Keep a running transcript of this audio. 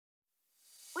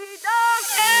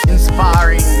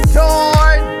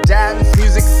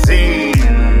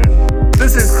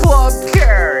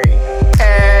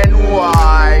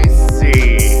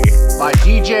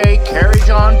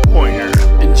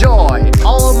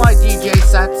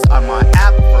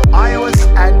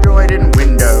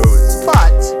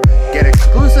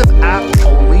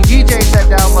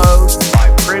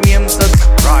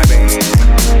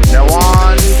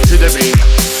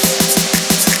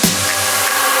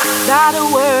Not a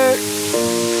word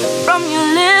from your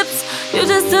lips. You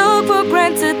just took for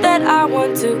granted that I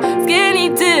want to skinny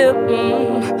dip,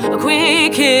 a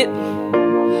quick hit.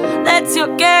 That's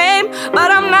your game, but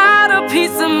I'm not a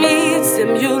piece of meat.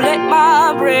 Stimulate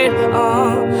my brain.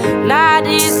 Night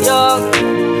is young,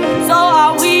 so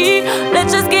are we.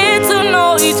 Let's just get to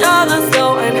know each other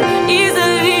slow and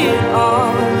easily.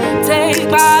 Take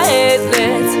my head,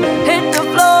 let's hit the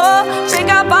floor. Shake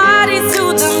our bodies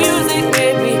to the music,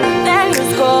 baby. Then you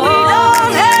score. We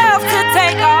don't have to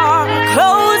take our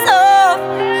clothes off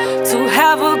to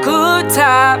have a good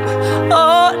time.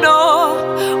 Oh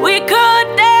no, we could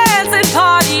dance and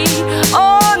party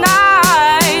all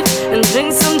night and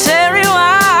drink some cherry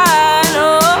wine.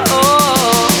 Oh,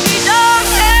 oh. We don't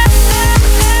have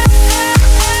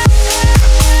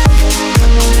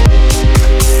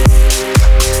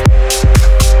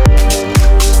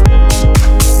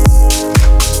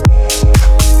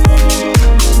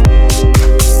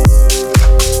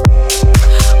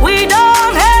we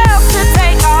don't have to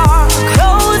take our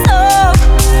clothes off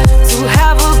to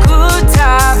have a good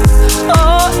time.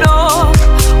 Oh no,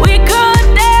 we could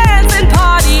dance and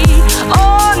party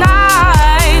all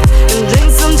night and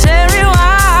drink some cherry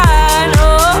wine.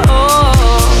 Oh, oh.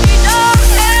 We don't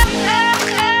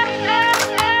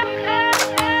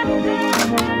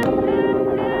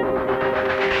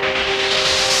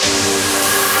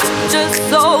just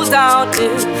slow down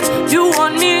if you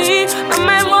want me. A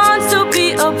man wants to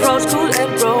be approached cool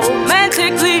and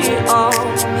romantically.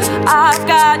 I've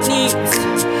got needs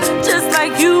just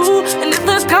like you, and if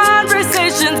the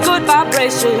conversation's good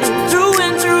vibration through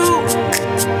and through.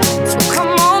 So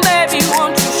come on, baby,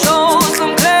 won't you show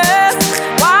some class?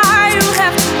 Why you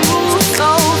have to move so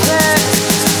fast?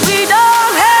 We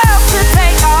don't have to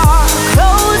take our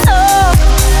clothes off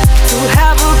to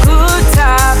have a good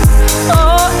time.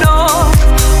 Oh no,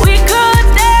 we could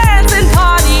dance and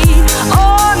party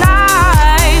all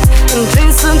night and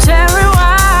drink some cherry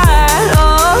wine.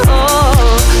 Oh, oh.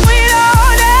 We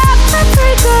don't have to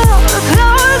take our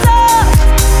clothes off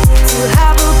to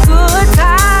have a good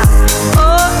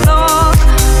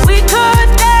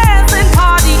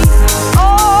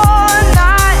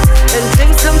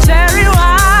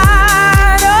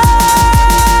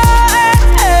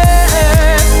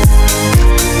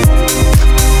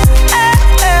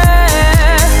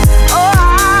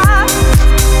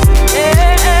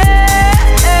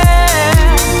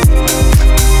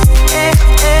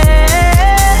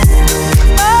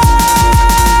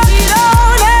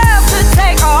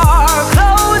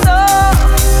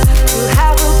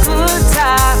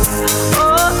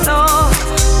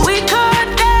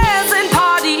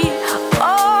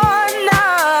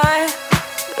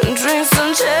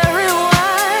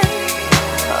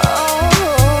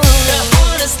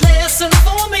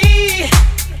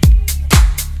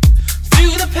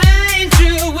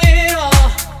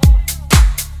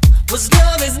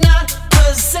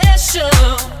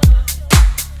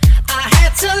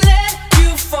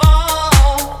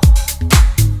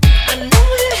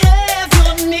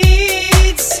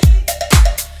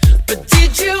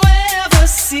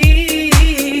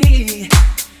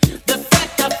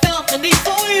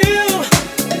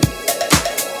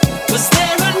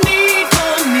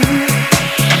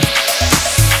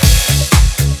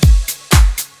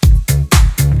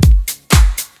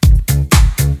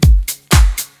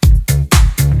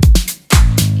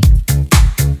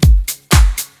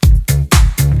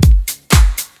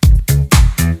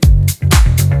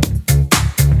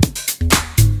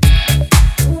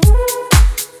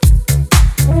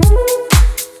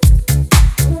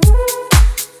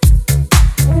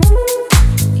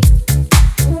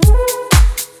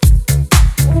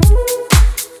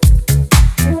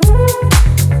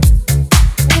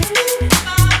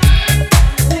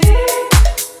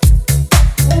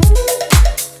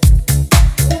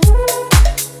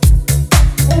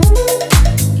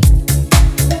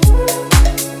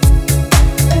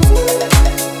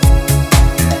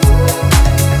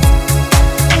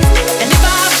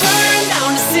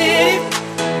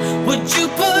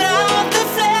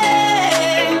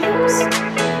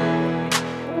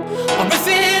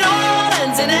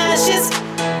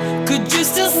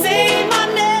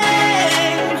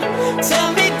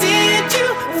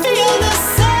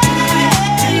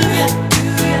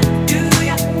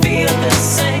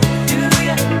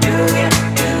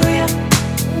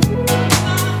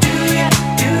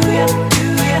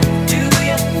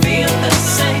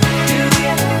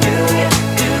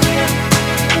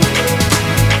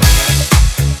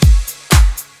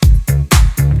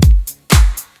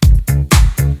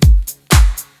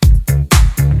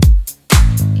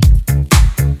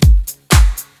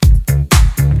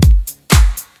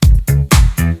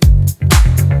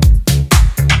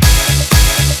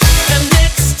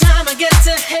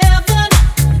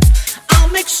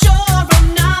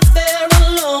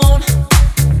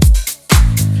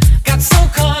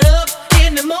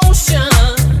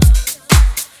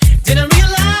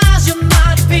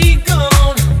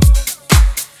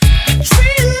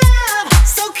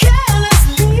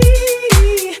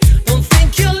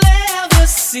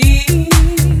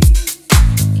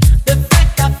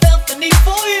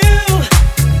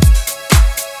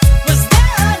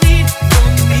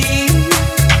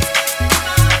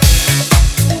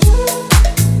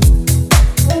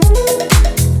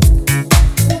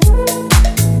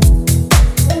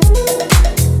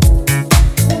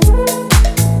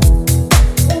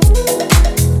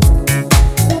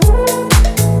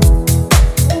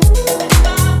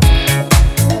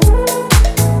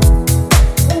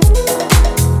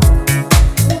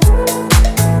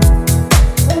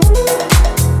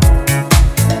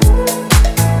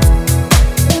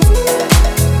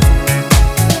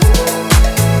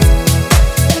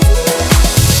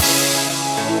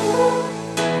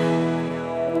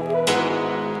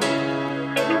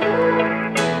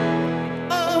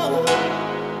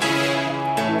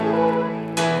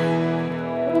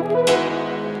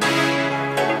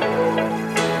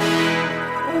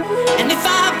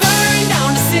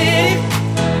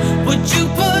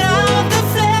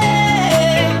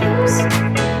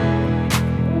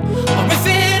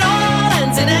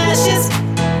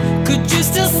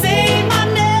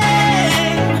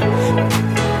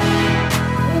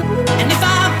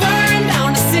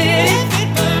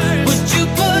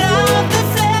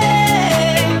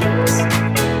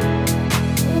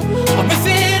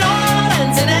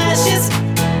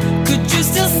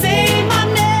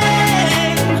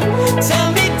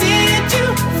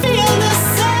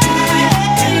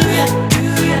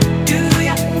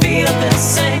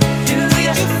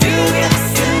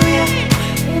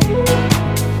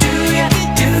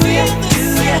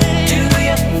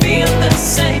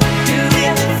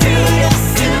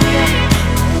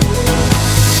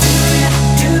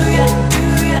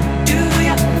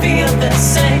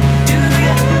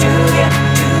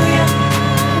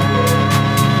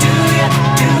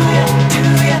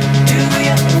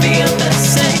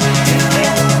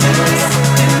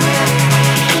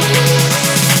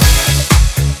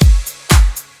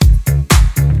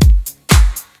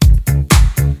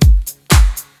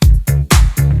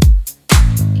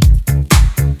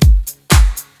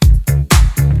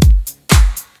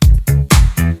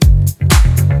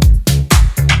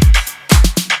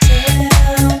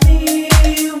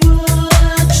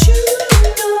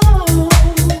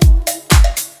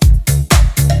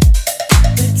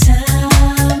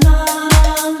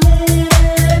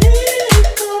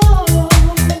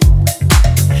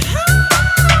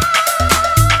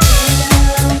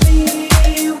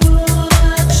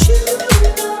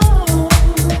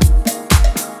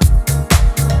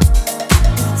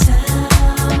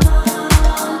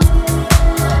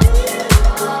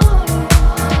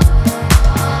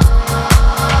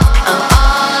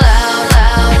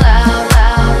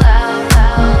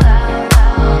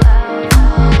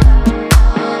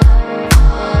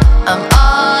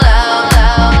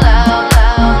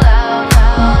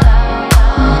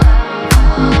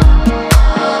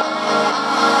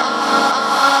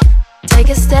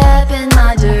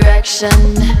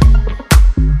direction.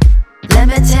 Let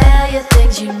me tell you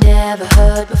things you never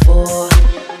heard before.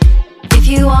 If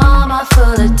you want my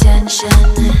full attention,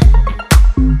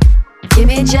 give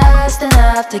me just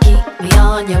enough to keep me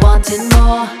on you wanting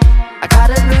more. I got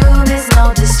a room, there's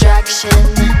no distraction.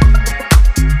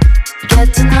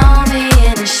 Get to know me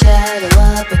in a shadow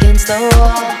up against the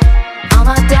wall. All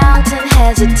my doubts and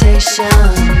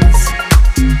hesitations,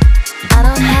 I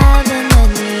don't have them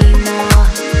anymore.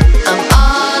 I'm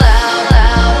all out,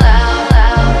 out, out,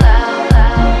 out, out, out,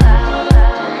 out.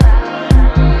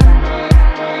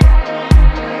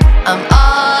 I'm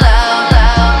all out,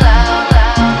 out, out,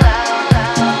 out, out,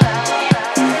 out.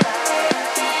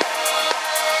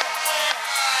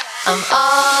 I'm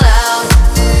all out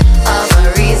of my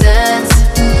reasons.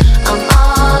 I'm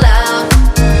all out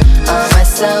of my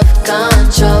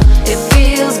self-control. It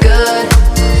feels good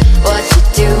what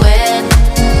you're doing,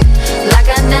 like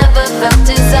I never felt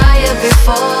desire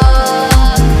before.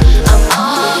 I'm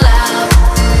all out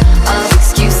of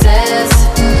excuses.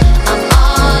 I'm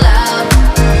all out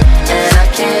and I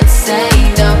can't say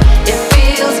no. It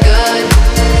feels good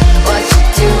what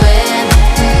you're doing.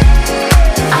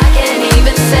 I can't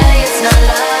even say it's not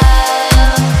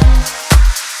love.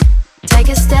 Take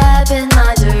a step in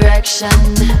my direction.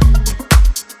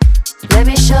 Let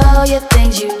me show you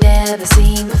things you've never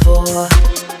seen before.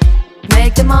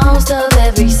 Make the most of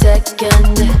every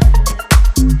second,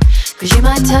 'cause you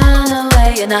might turn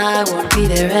away and I won't be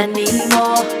there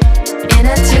anymore. In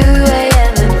a 2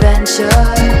 a.m. adventure,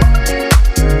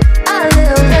 a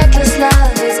little reckless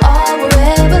love is all we're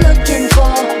ever looking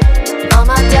for. All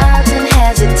my doubts and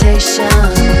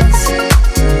hesitations,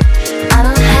 I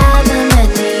don't have them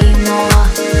anymore.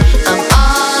 I'm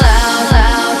all out,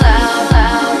 out, out,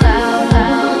 out, out, out,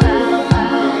 out.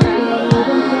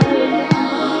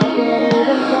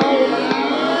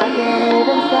 I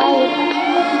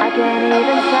can't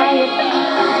even say it.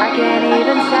 I can't even say it. I can't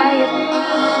even say it.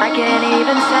 I can't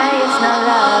even say it's not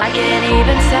love. I can't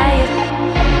even say it.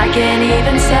 I can't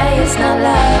even say it's not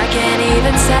love. I can't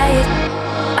even say it.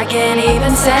 I can't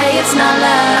even say it's not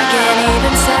love. I can't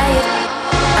even say it.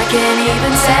 I can't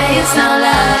even say it's not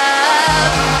love.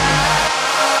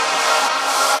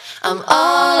 I'm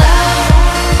all out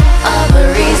of the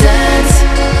reasons.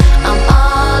 I'm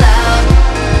all out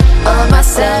of my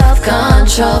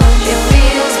self-control. It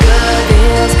feels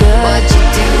good, what you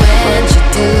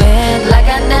doing, like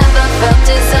I never felt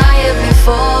desire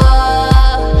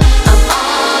before. I'm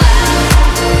all out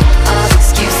of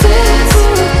excuses.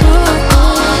 I'm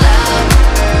all out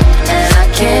and I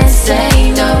can't say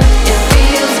no. It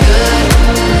feels good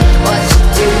what you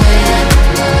doing.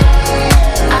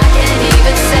 I can't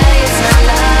even say it's not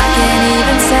love. I can't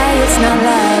even say it's not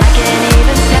love. I can't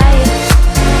even say it.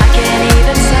 I can't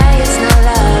even say it's not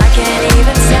love. I can't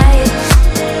even say it.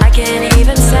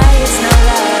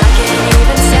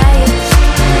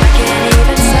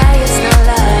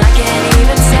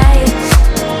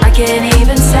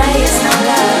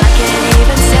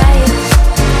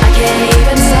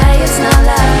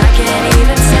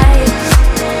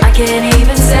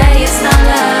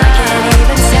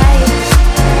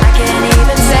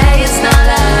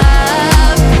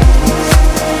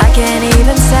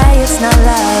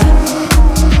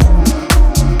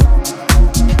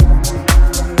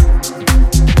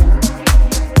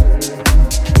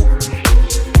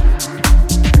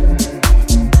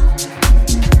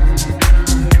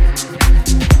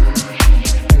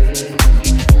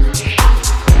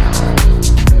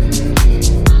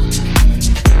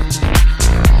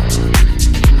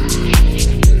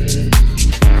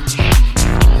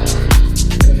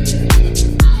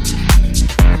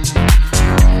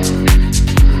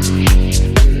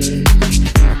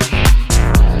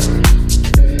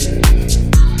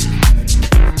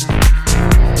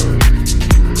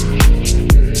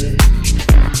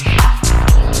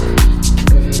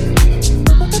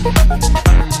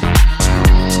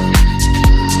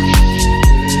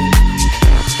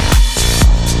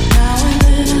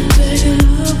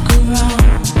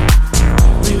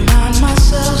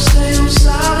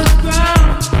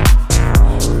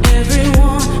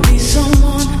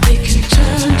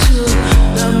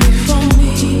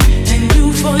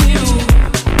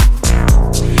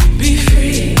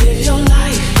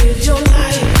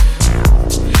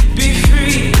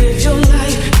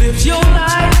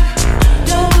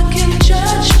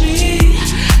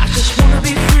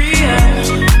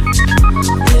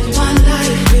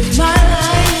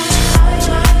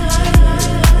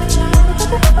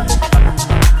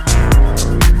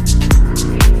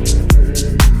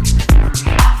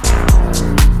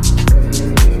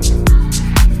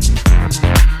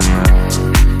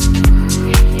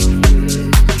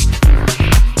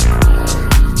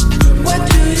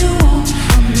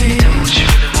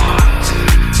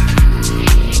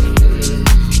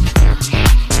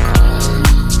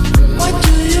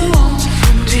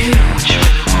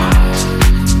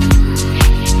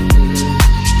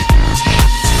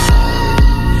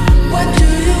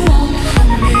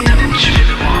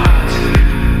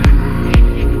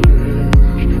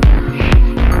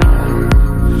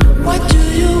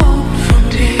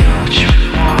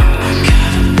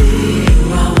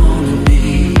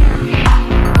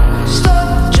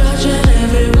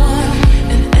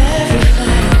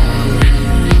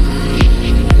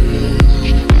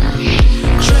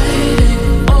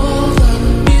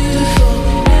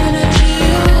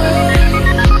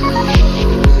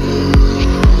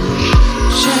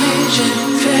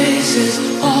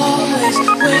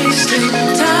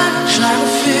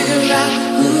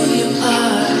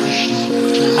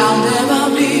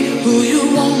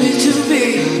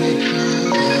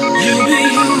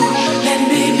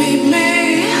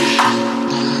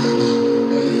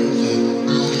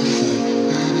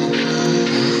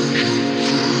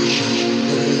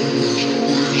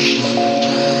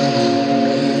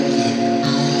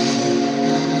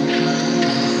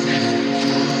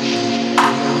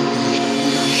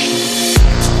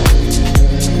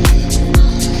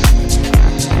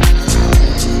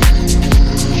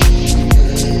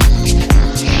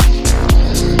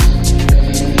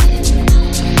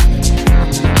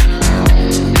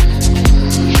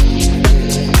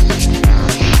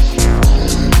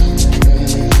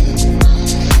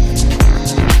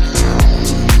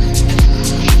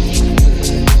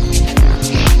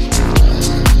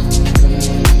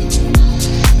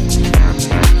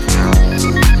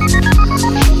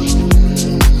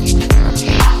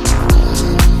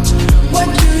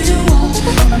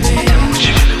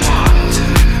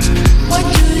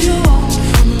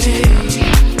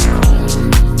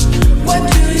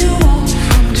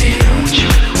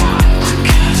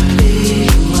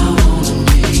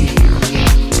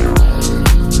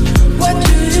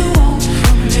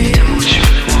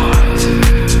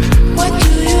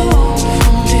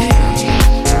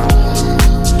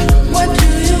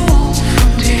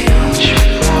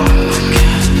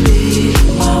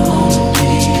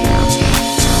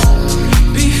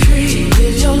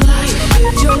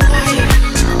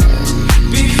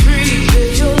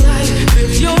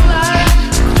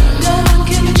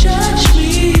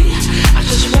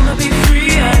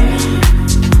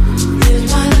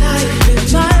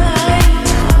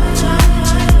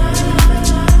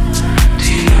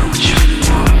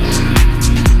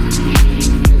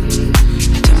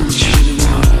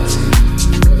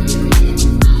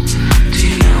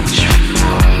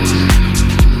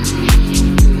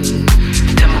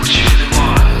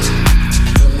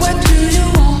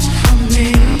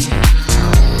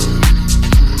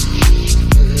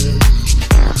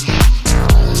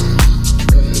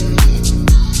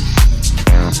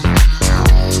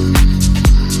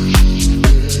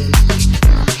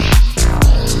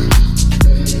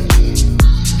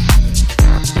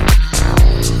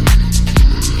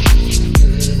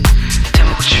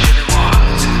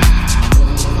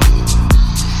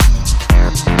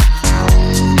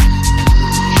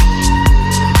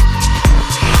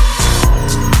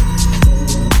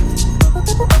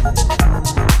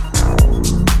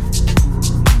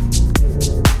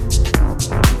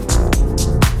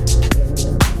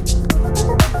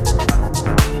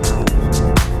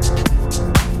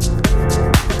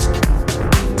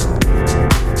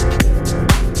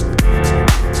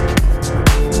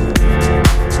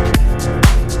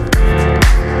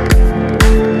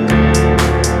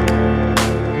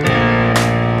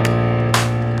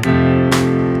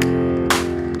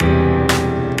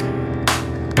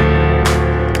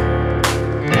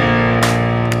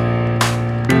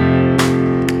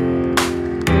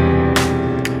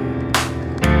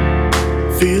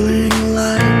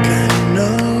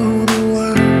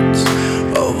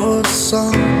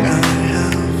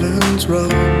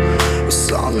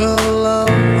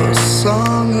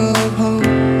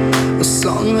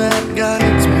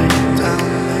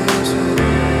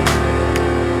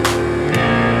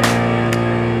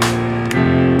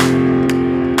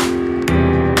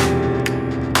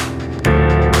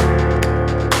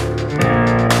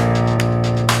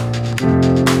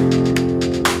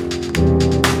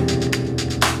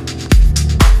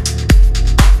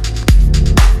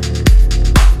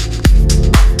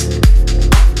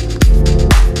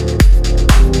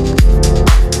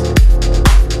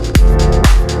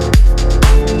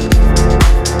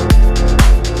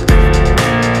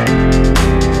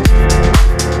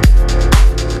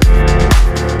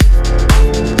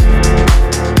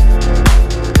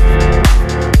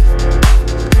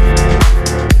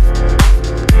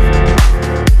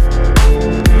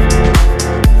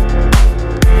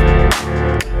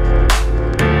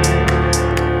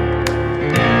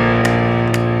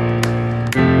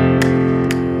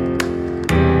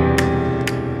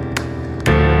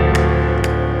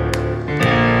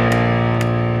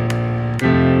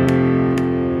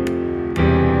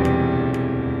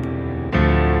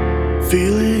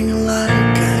 Feeling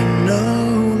like I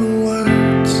know the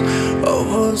words of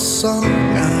a song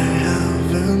I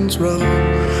haven't wrote.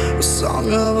 A song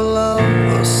of love,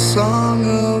 a song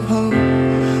of hope,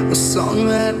 a song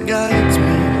that guides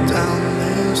me down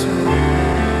this road.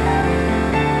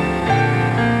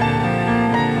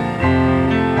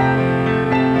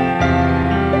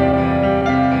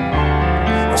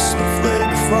 A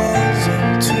snowflake falls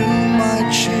into my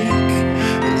cheek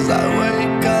as I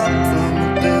wake up from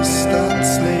a distant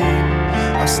sleep.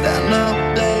 I stand up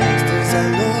dazed as I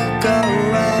look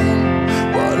around.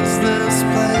 What is this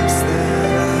place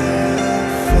that I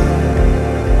have found?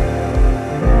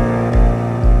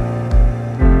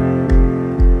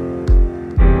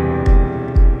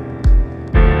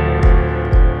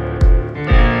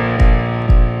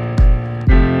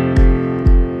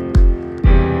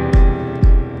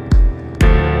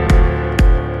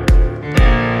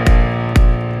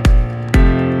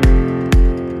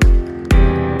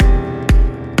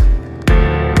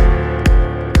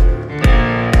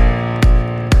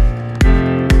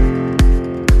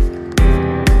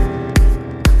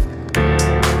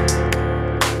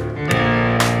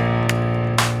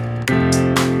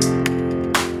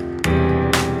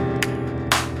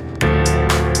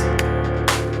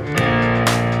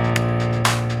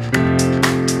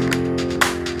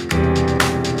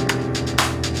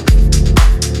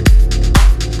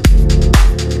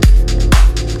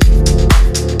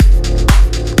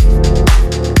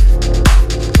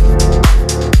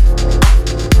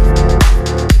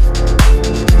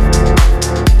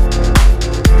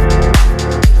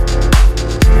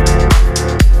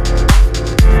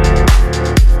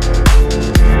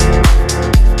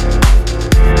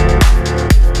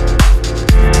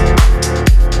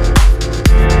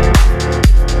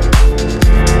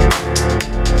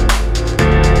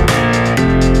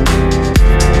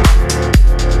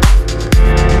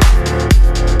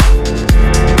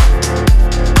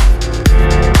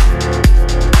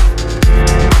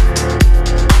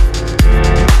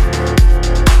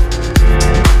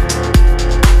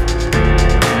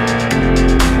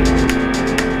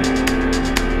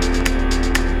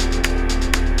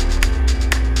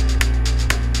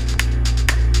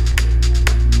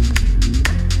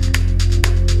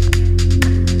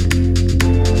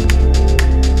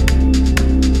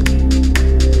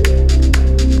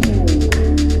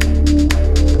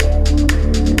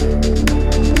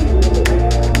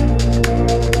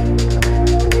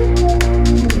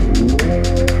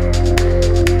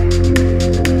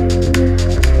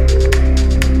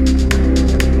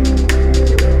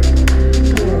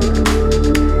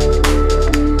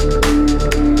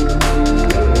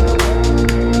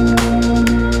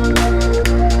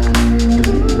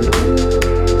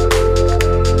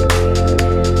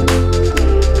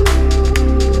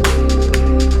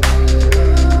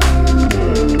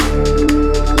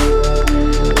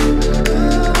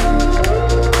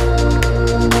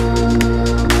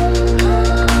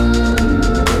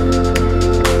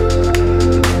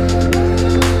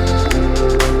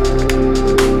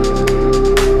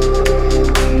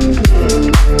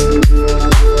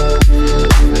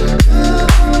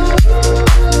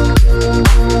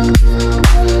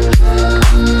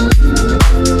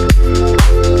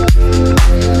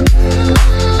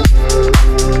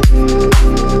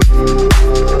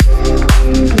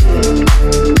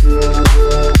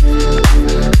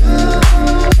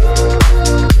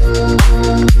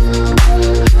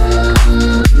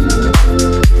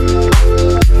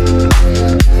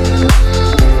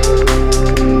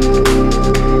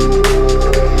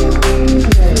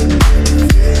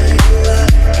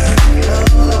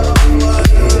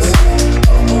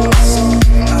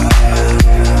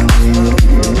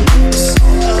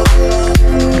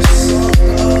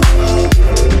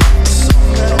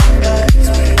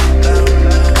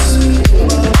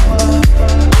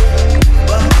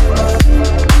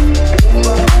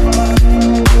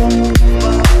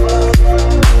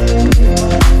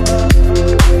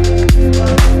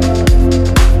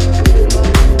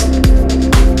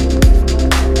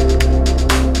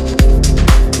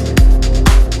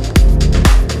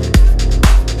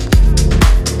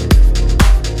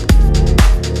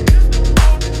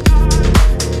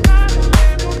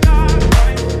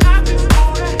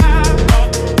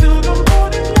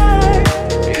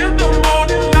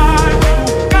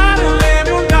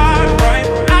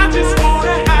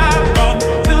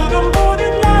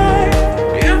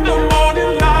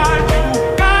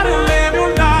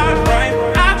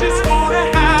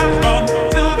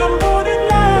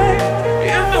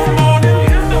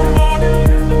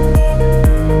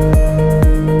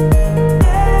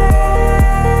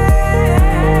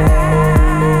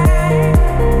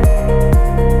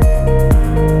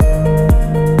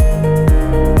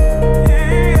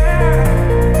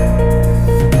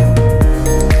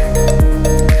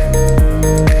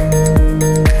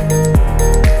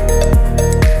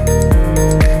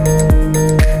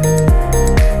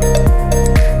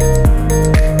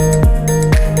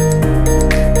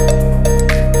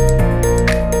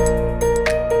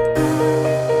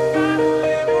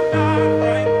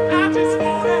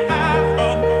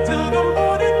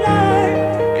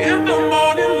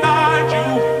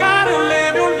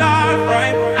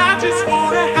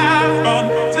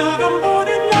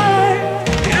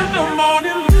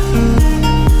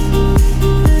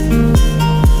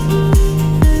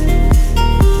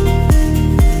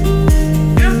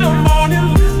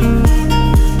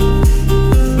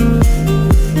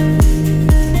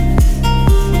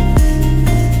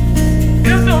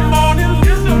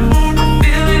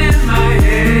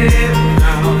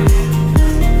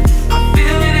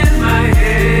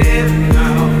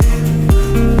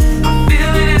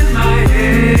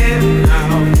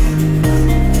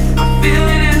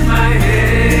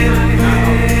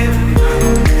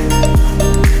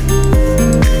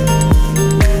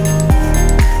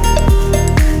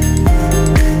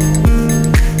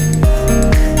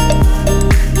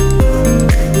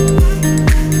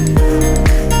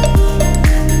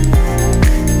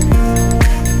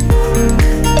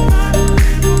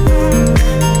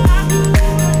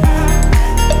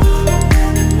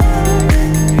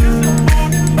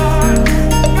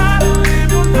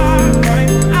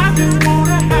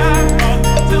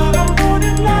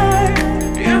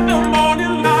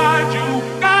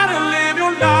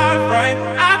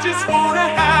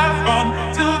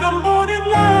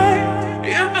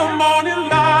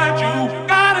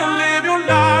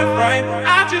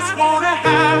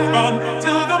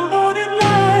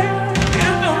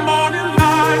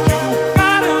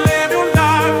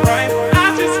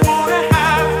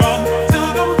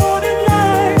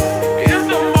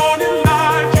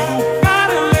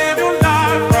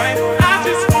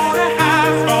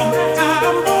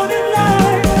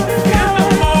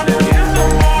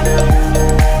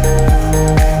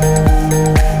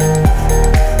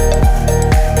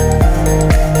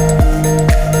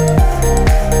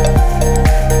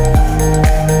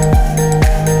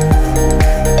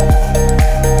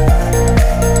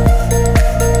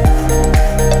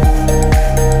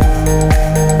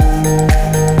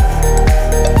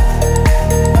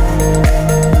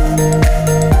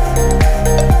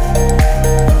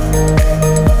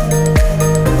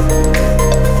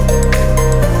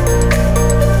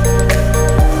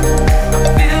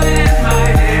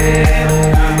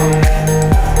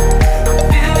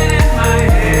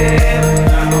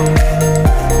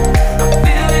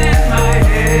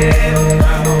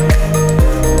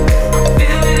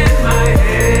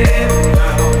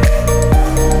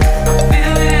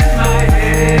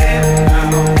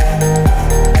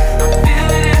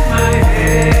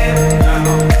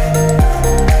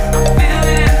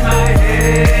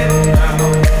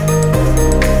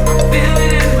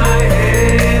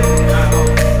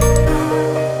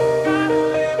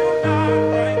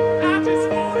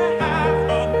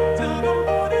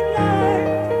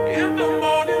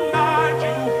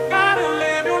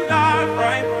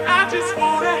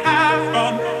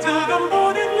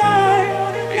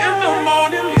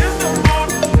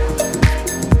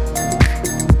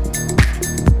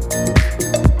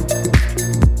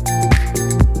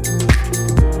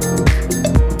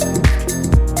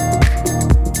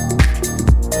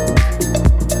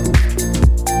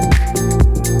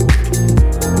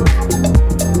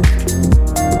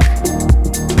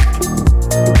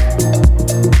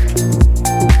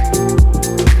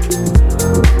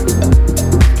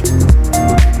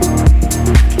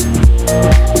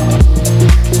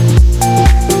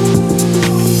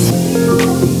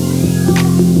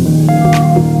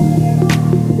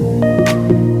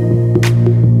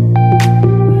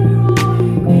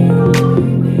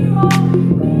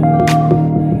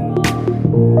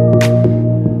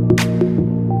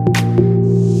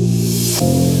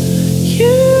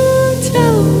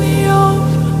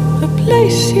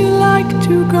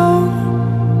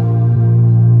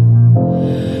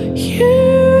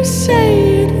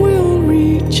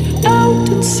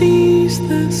 sees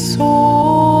the sorrow,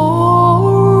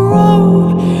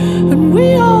 and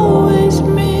we always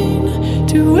mean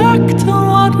to act on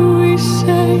what we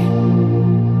say.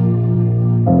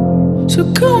 So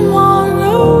come on,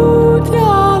 oh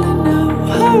darling, now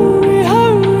hurry,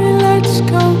 hurry, let's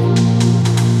go.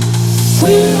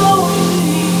 We all we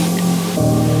need,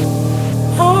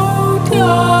 oh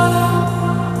darling,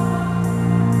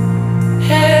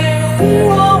 hey, we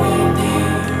all we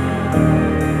need,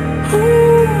 oh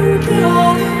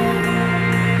darling,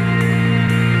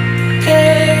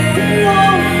 hey, we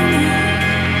all we need,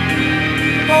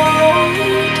 oh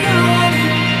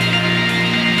darling,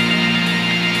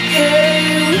 hey,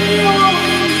 we all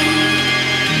we need, oh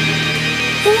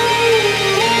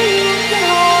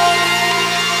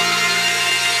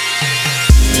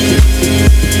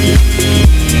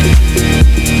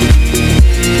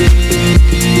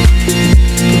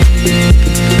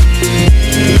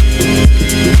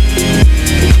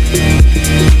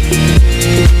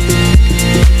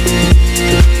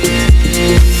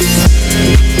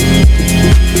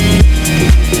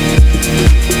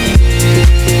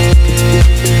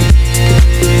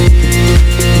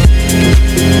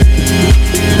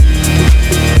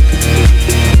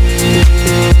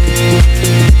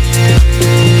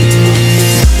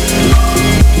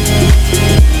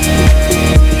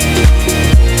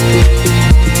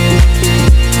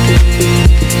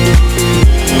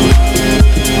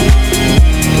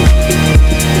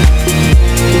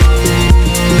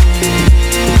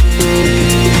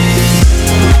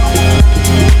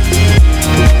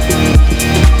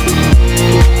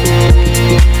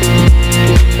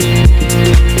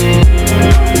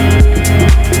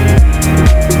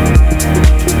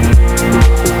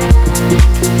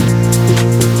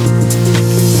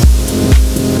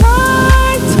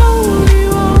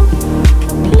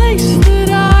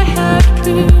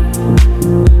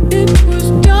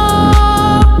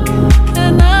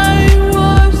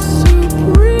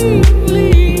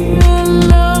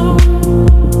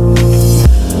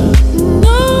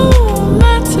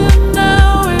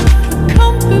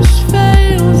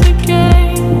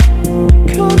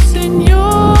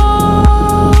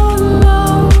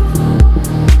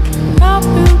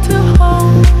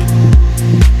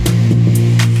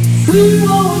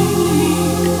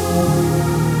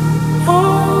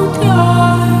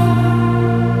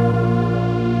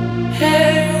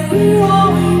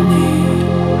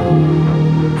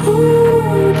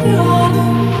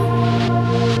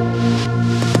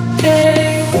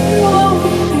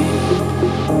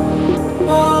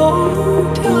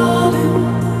darling.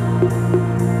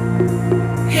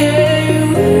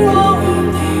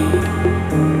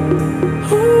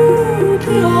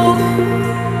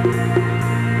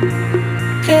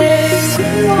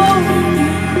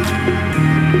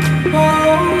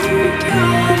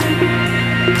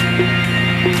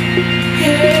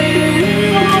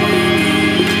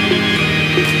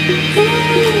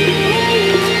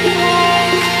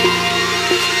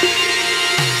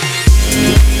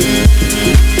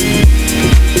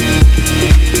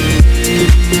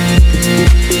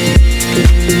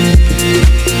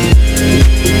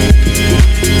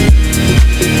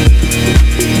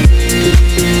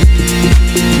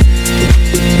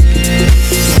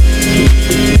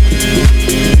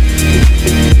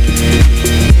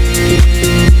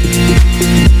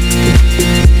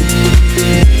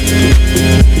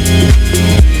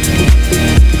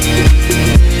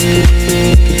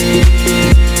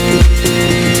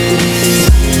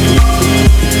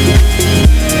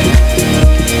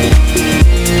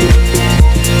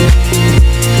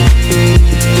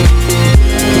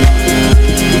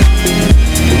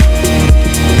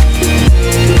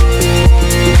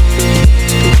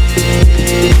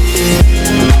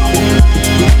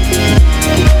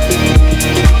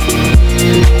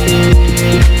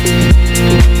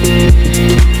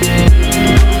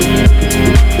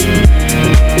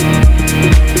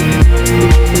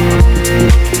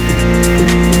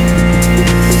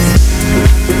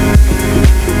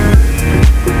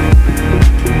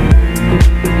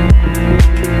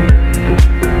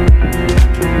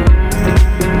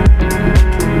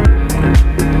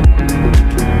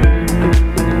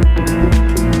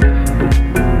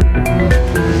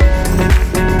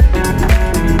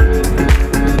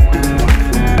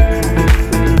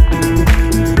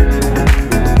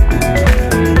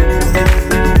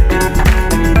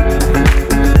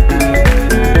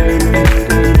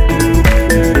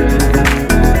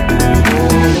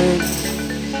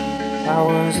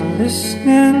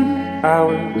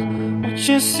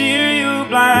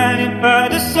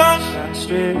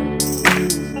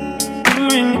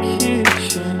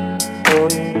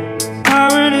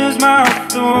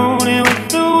 Mouth thrown in with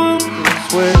the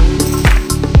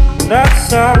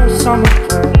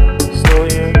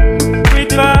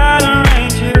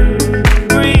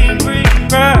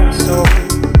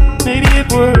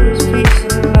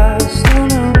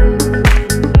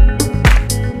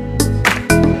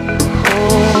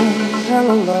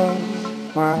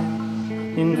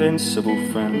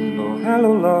invincible friend. Oh,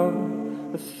 hello,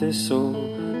 love, the thistle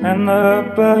and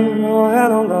the bird. Oh,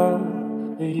 hello,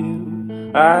 love, for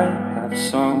you I have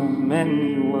so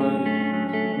many words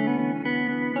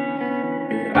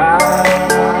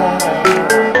that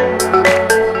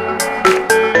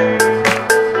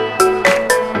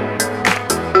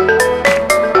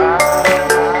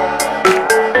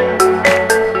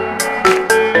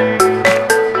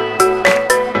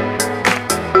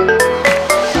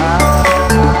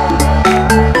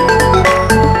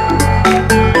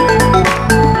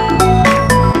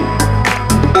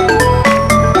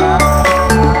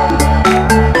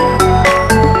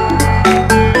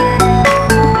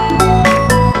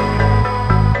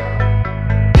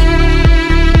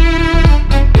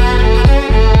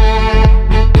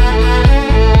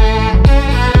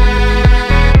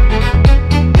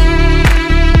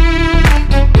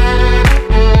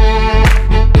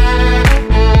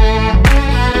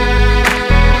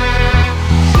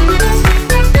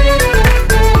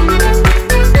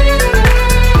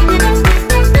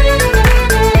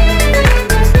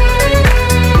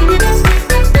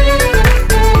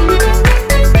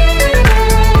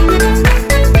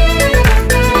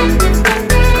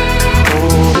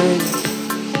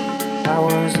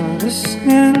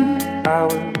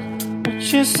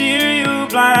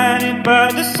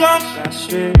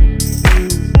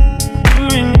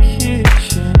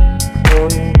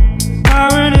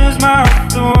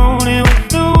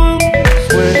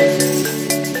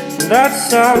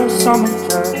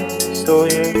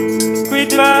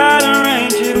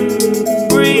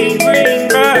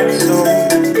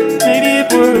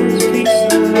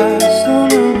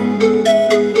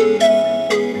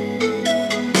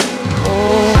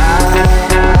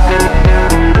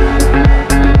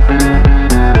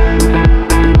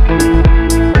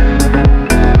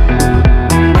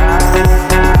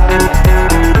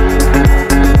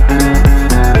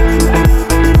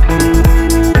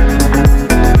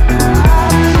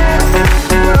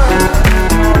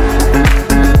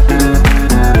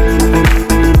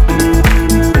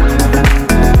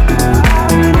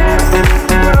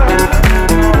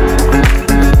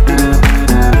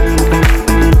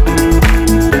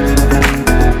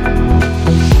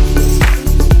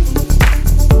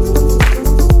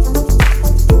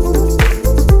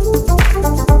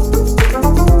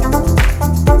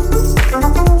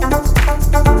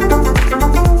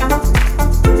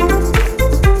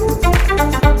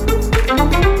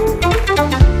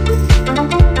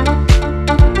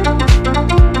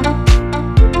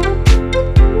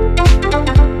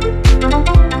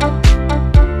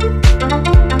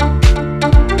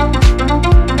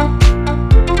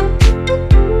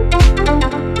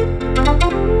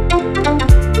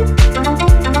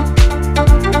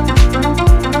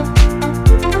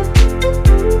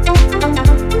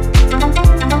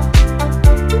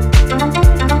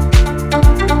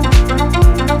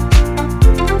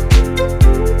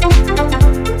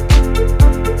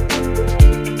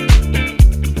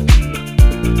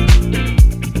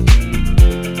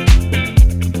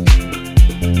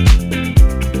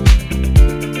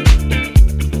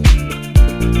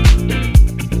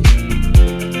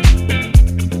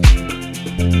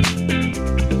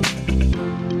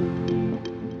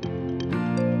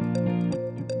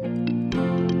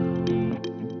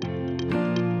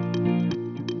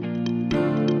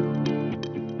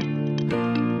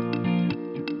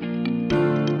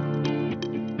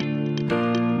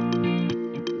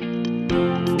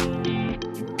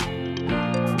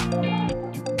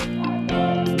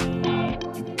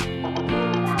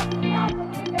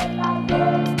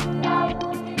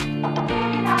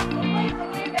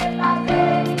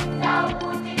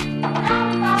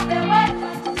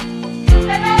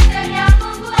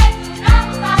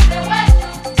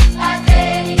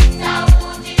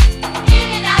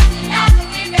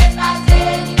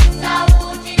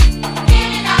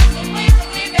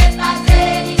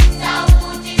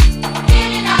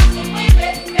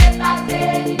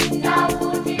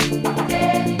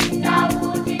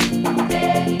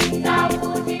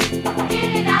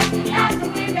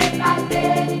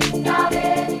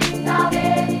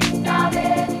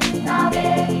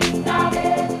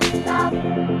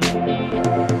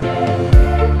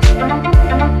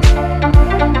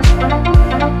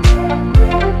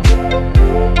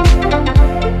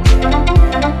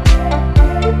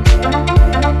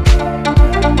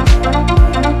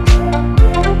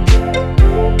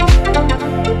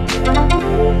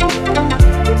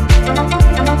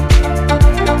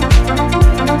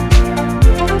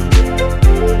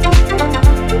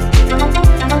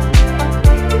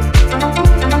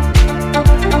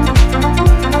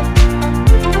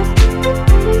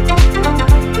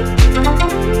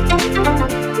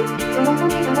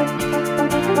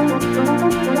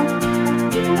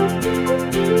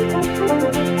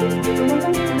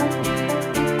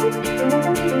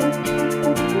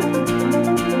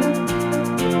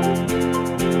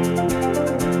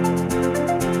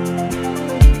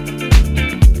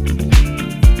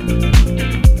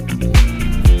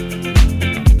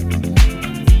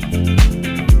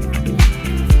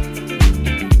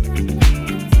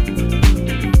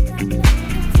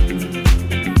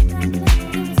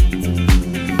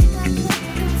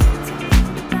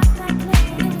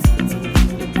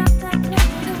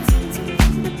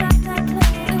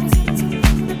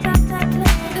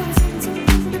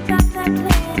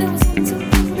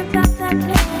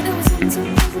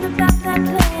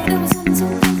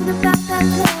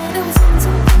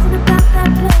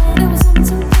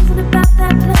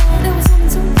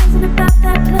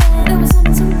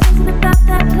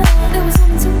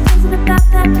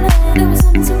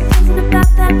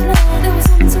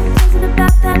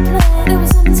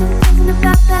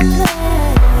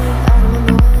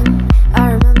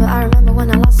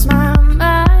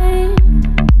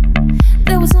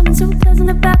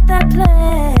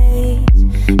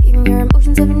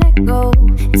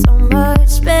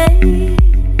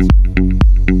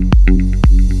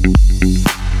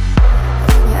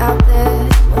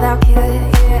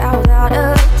out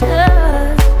of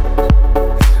touch,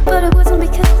 but it wasn't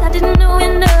because I didn't know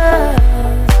enough.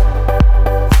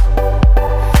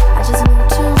 I just knew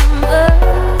too much.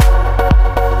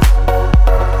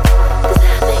 Does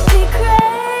that make me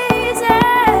crazy?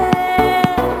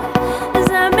 Does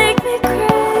that make me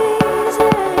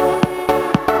crazy?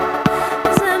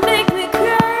 Does that make me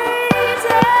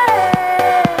crazy?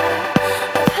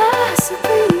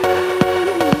 Possibly.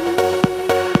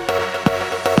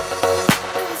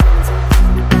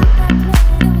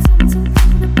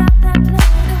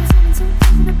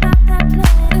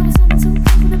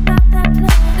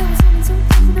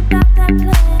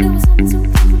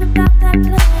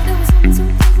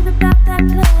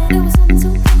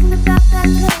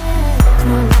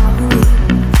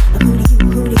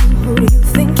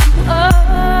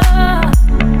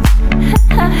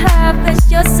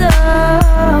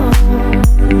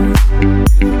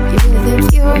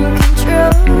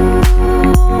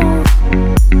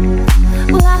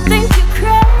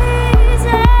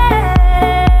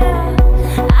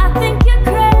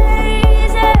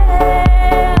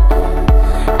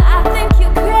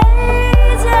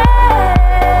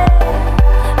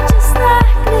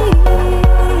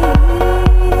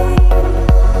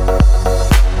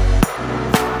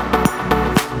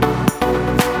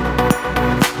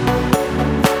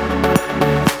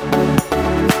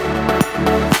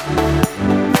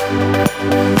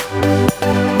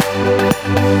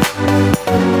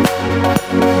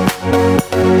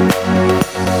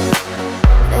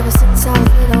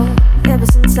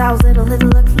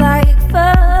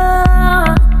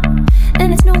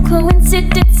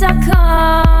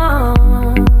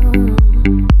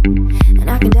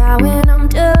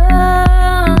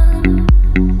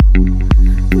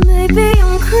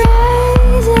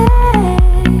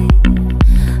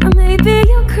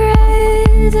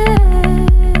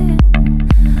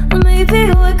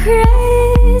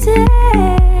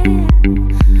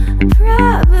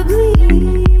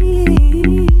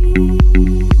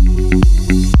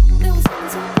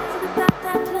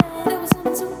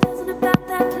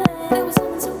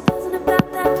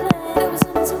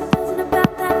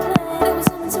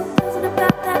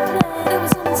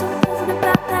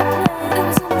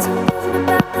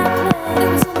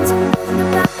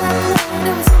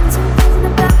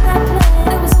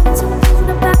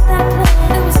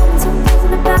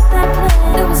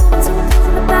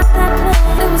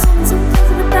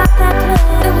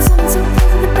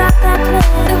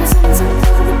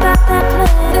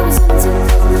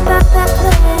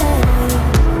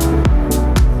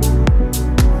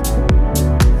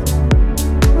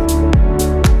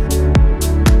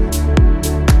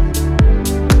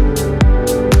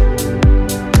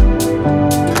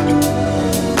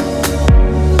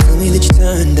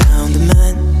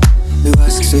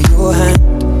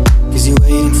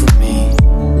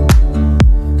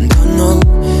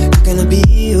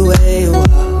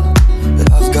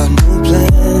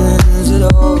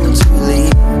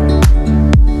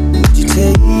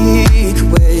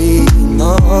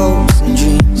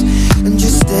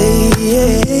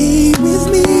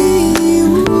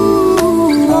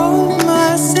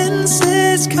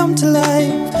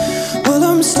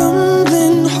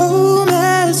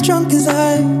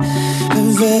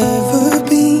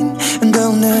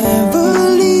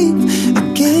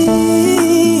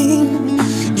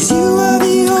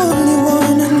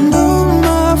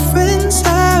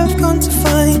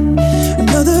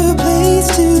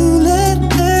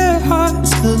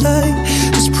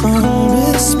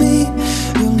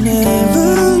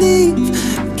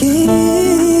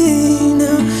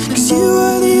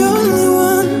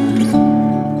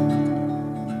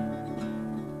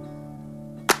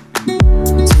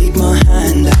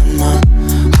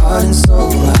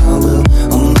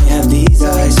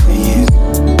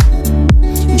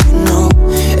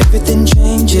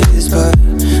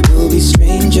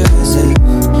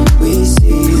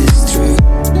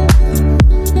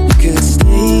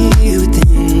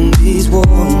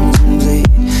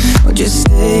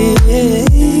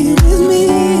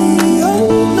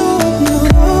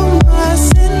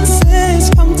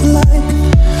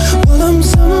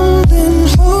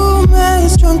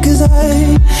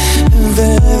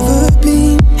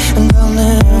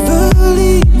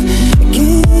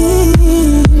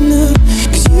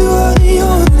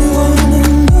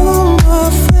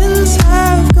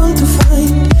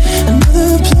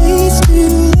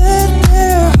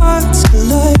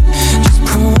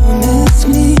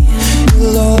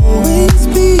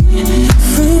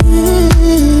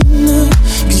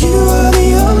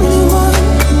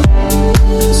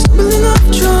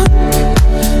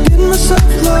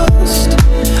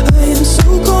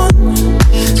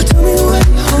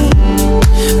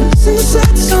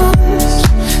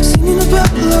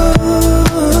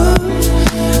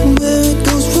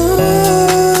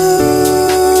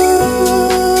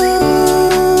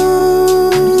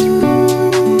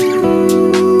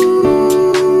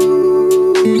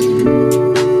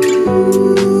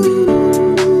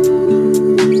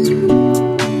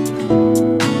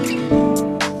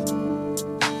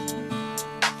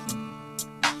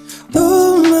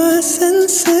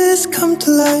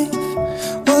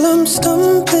 while I'm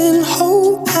stumbling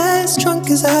whole as drunk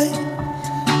as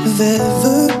I've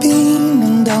ever been,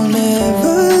 and I'll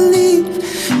never leave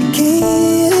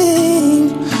again.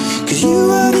 'Cause you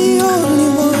are the only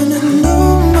one, and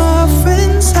all my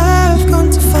friends have gone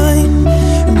to find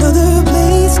another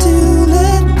place to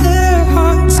let their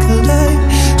hearts collide.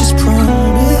 Just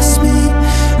promise me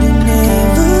you'll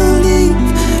never leave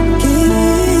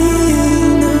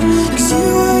again. 'Cause you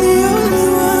are the only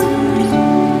one.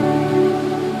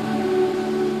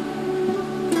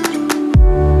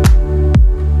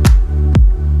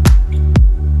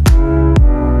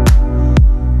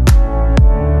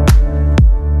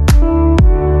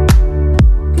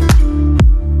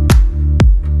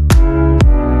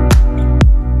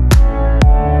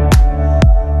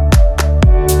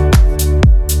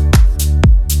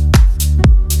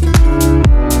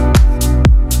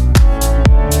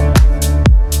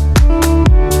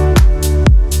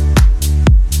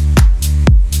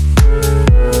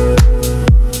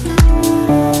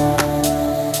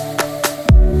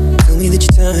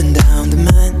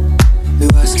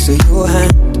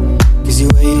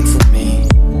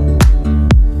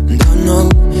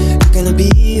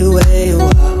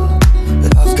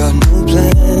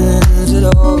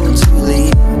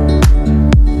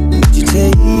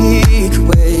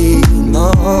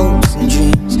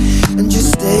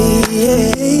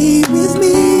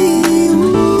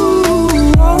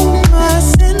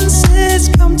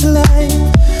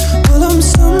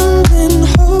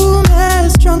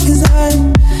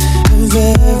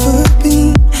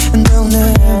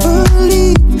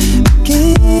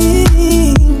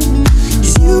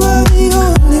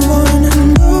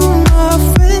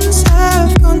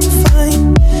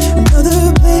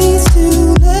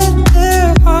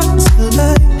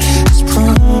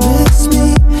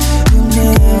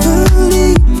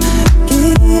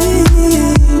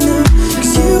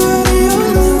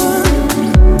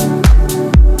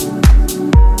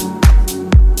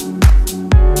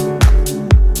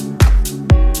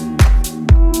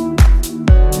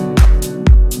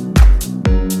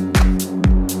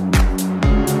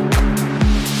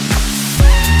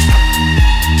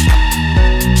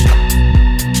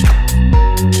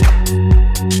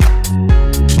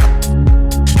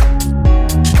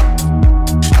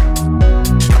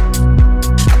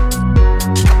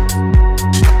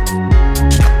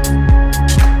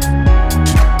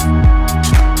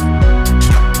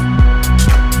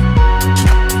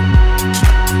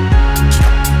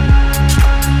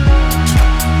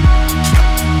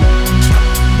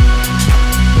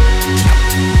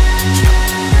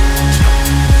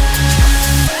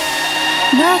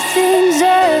 Nothing's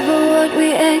ever what we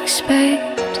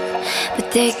expect,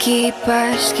 but they keep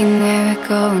asking where we're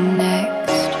going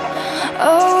next.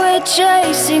 All we're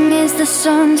chasing is the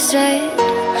sunset.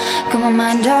 Got my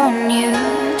mind on you.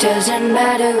 Doesn't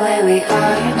matter where we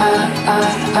are.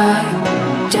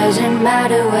 Doesn't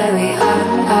matter where we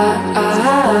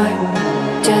are.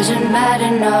 Doesn't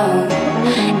matter, no.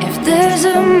 If there's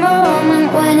a moment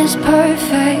when it's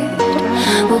perfect,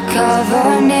 we'll carve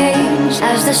our names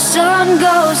as the sun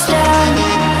goes down.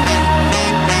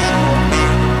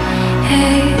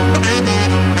 Hey,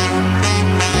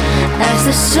 as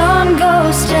the sun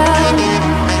goes down.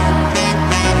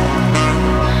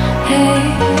 Hey,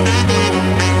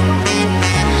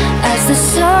 as the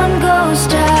sun goes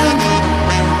down.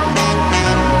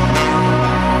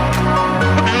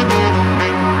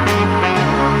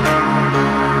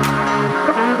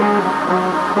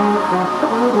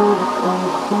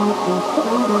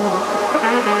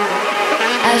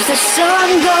 As the sun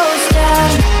goes down.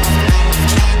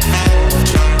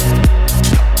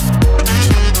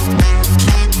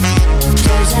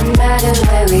 Doesn't matter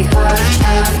where we are.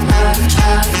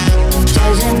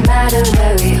 Doesn't matter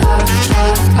where we are.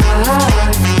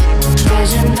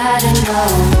 Doesn't matter, no.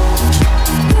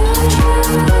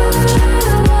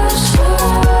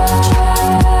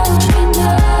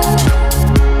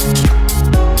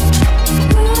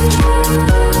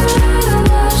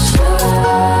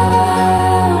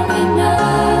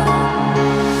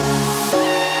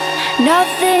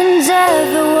 Nothing's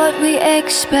ever what we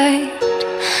expect,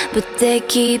 but they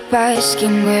keep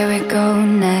asking where we're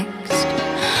going next.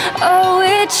 All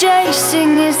we're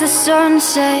chasing is the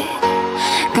sunset.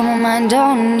 Got my mind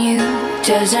on you.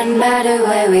 Doesn't matter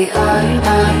where we are.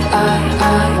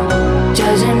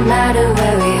 Doesn't matter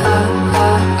where we are.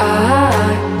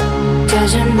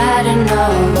 Doesn't matter, no.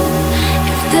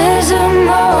 If there's a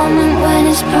moment when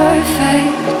it's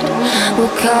perfect,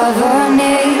 we'll carve our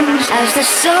names as the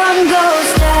sun goes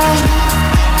down.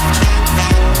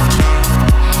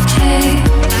 Hey,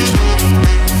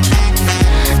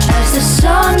 as the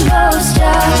sun goes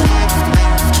down.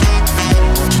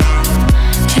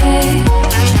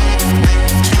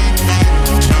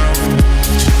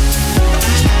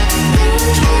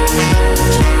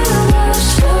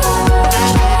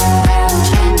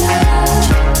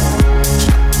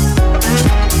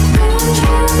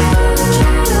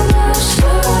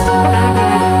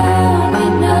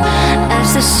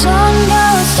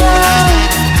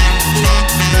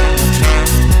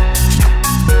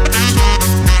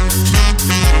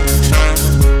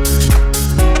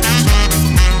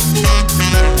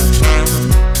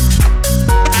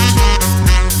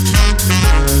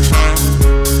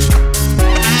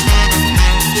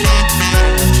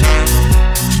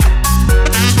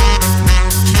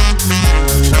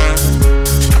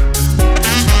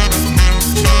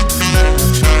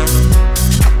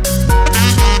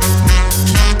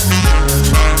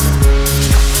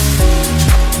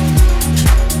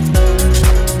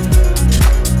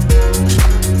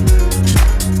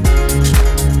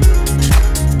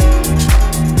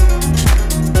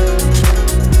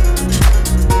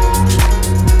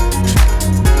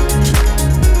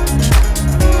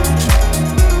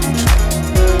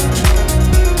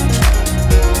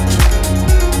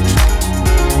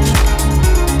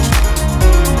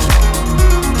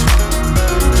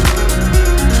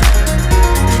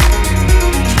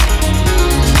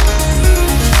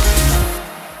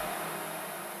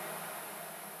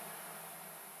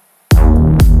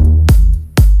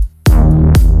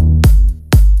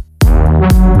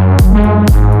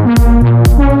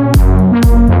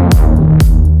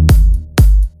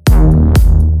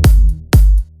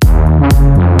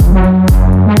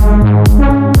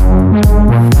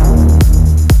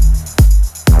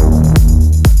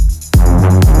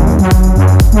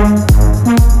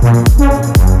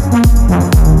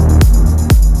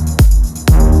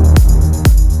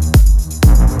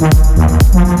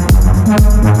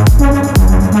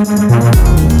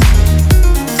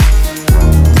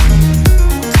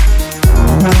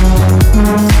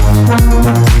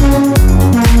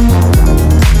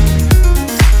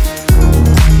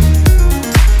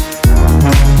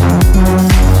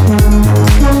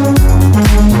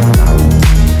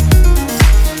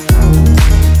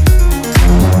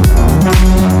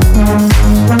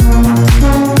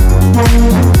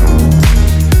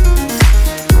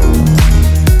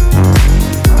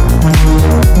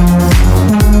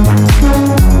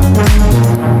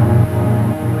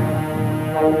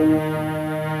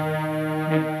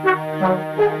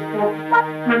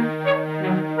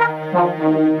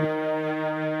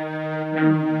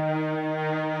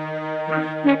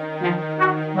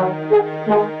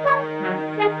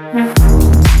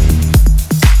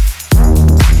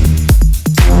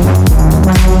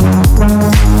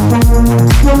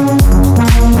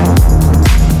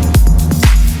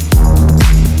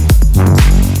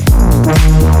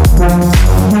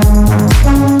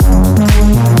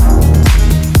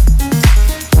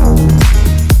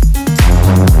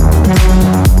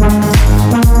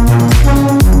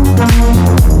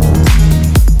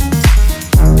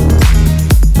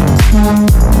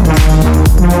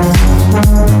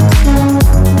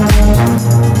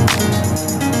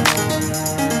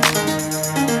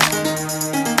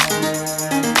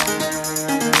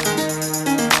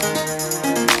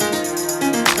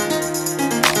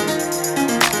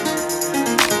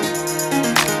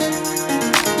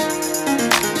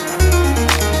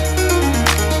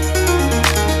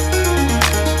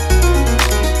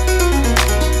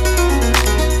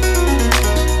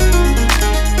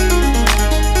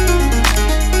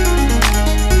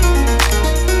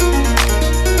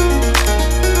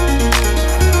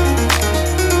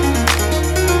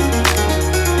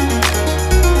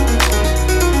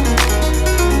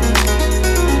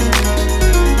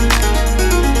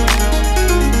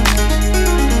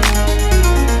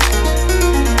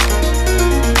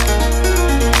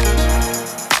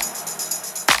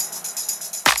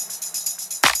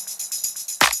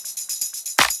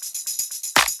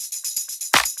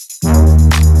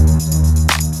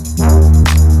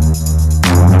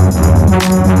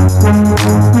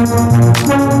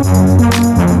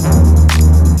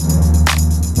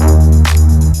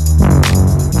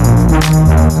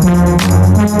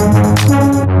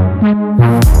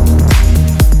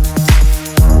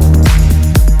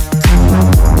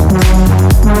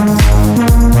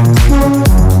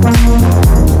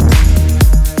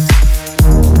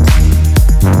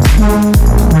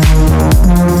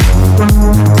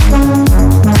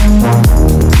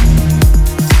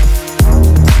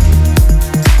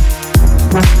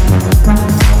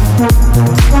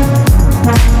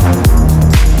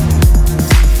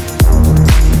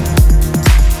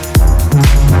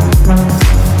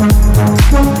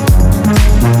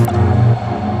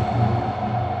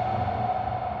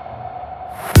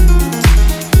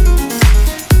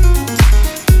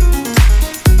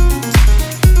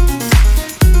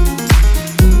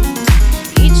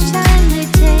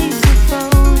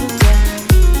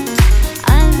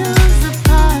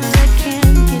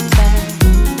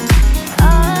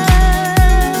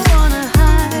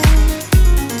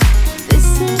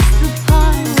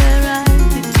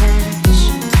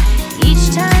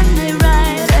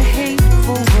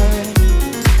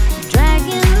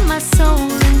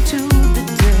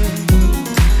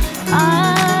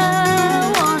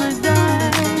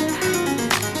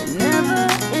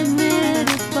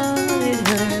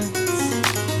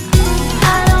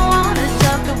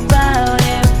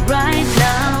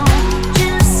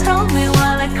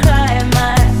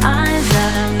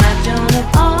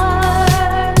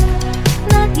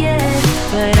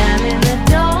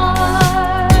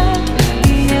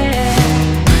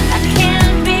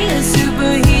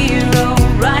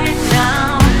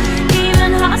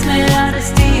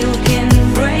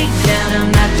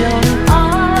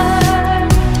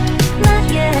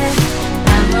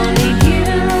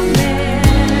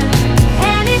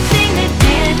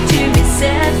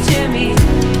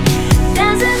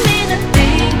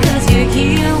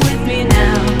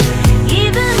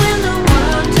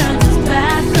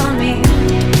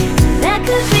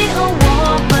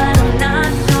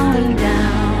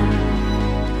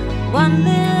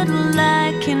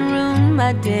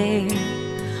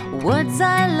 Words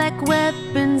are like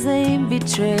weapons, they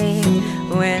betray.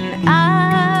 When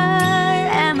I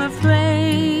am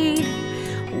afraid,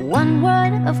 one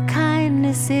word of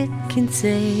kindness, it can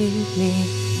save me.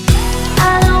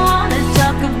 I don't wanna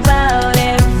talk about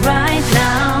it right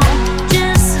now.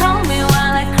 Just hold me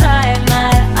while I cry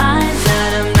my eyes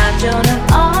out. I'm not Joan of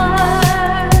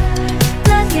Arc,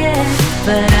 not yet,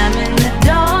 but I'm in the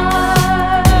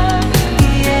dark.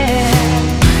 Yeah,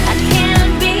 I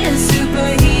can't be a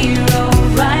superhero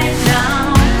right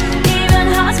now. Even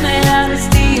hearts made out of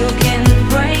steel can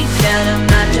break down. I'm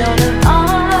not Joan of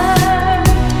Arc,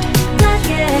 not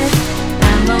yet,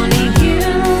 I'm only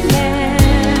human.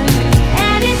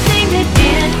 Anything they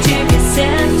did to me,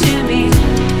 said to me,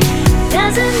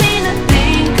 doesn't mean a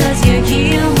thing, 'cause you're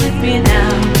here with me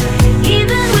now.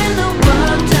 Even when the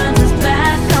world turns its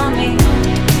back on me,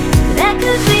 that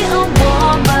could be a war,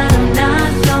 but I'm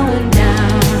not going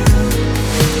down.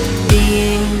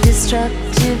 Being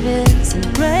destructive isn't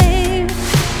brave.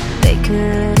 They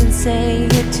couldn't say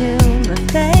it to my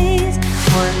face.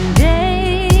 One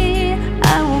day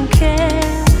I won't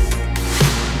care,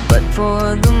 but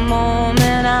for the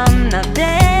moment I'm not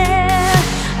there.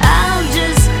 I'll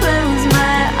just close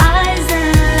my eyes and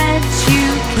let you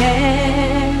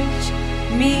catch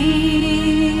me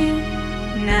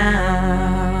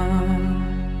now.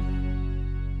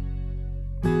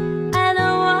 I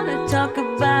don't wanna talk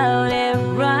about it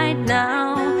right now.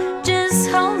 Just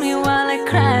hold me while I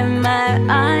cry my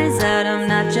eyes out. I'm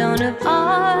not Joan of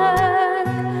Arc,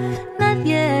 not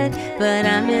yet, but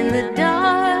I'm in the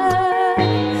dark.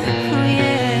 Oh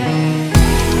yeah,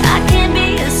 I can't be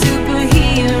a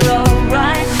superhero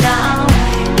right now.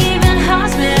 Even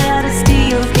hearts made out of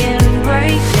steel can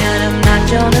break down. I'm not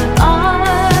Joan of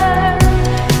Arc,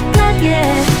 not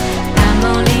yet, I'm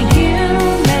only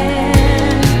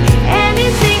human.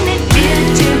 Anything they did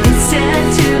to me, said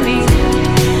to me,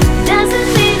 doesn't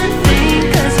mean a thing,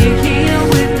 'cause you're here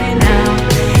with me now.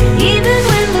 Even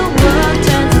when the world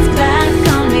turns its back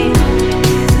on me,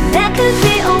 that could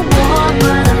be a war,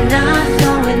 but I'm not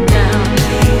going down.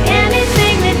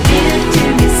 Anything they did to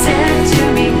me, said to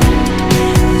me,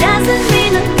 doesn't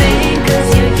mean a thing, 'cause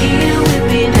you're here with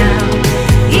me now.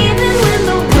 Even when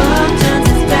the world turns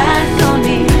its back on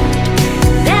me,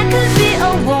 that could be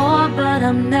a war, but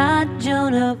I'm not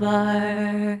Joan of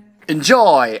Arc.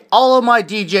 Enjoy all of my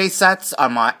DJ sets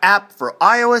on my app for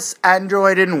iOS,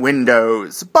 Android, and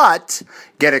Windows. But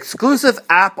get exclusive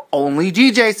app-only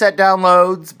DJ set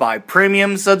downloads by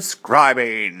premium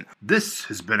subscribing. This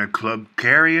has been a Club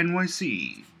Carry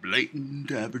NYC.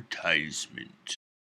 blatant advertisement.